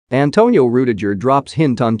Antonio Rudiger drops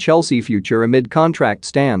hint on Chelsea future amid contract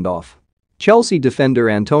standoff. Chelsea defender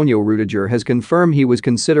Antonio Rudiger has confirmed he was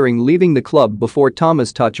considering leaving the club before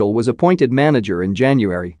Thomas Tuchel was appointed manager in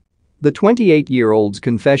January. The 28-year-old's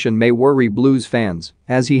confession may worry Blues fans,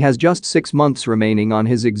 as he has just 6 months remaining on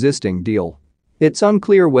his existing deal. It's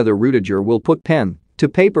unclear whether Rudiger will put pen to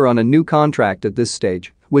paper on a new contract at this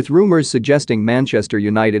stage, with rumors suggesting Manchester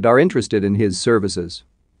United are interested in his services.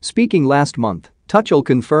 Speaking last month, Tuchel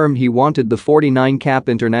confirmed he wanted the 49-cap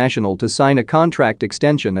international to sign a contract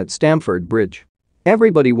extension at Stamford Bridge.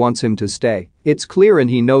 Everybody wants him to stay, it's clear and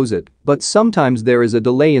he knows it, but sometimes there is a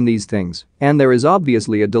delay in these things, and there is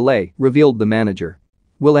obviously a delay, revealed the manager.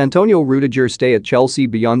 Will Antonio Rudiger stay at Chelsea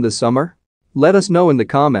beyond the summer? Let us know in the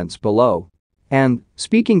comments below. And,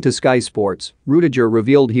 speaking to Sky Sports, Rudiger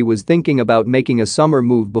revealed he was thinking about making a summer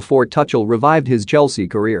move before Tuchel revived his Chelsea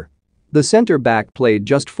career. The centre-back played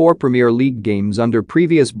just 4 Premier League games under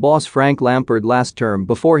previous boss Frank Lampard last term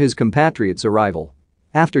before his compatriot's arrival.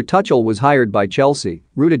 After Tuchel was hired by Chelsea,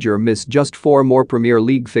 Rudiger missed just 4 more Premier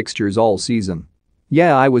League fixtures all season.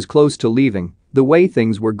 "Yeah, I was close to leaving, the way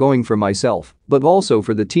things were going for myself, but also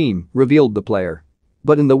for the team," revealed the player.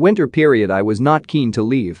 "But in the winter period I was not keen to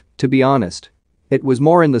leave, to be honest. It was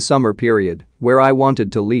more in the summer period where I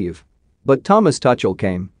wanted to leave. But Thomas Tuchel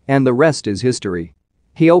came, and the rest is history.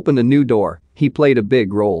 He opened a new door, he played a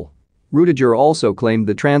big role." Rudiger also claimed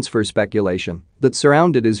the transfer speculation that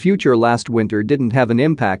surrounded his future last winter didn't have an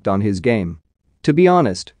impact on his game. "To be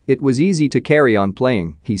honest, it was easy to carry on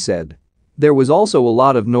playing," he said. "There was also a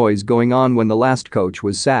lot of noise going on when the last coach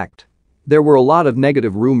was sacked. There were a lot of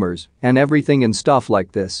negative rumors and everything and stuff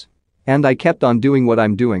like this. And I kept on doing what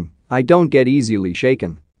I'm doing. I don't get easily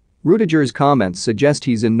shaken." Rudiger's comments suggest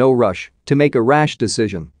he's in no rush to make a rash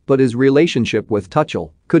decision, but his relationship with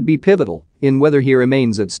Tuchel could be pivotal in whether he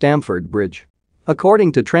remains at Stamford Bridge.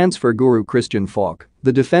 According to transfer guru Christian Falk,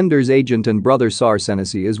 the defender's agent and brother Sar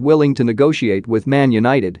Senesi is willing to negotiate with Man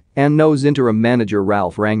United and knows interim manager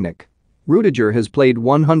Ralf Rangnick. Rudiger has played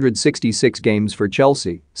 166 games for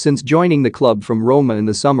Chelsea since joining the club from Roma in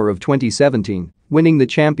the summer of 2017, winning the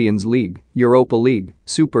Champions League, Europa League,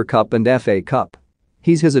 Super Cup and FA Cup.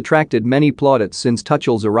 He has attracted many plaudits since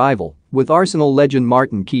Tuchel's arrival, with Arsenal legend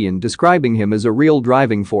Martin Keown describing him as a real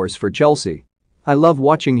driving force for Chelsea. "I love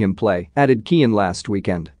watching him play," added Keown last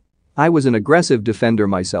weekend. "I was an aggressive defender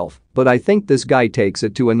myself, but I think this guy takes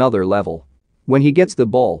it to another level. When he gets the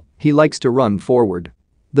ball, he likes to run forward.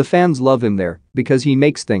 The fans love him there because he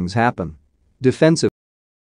makes things happen." Defensive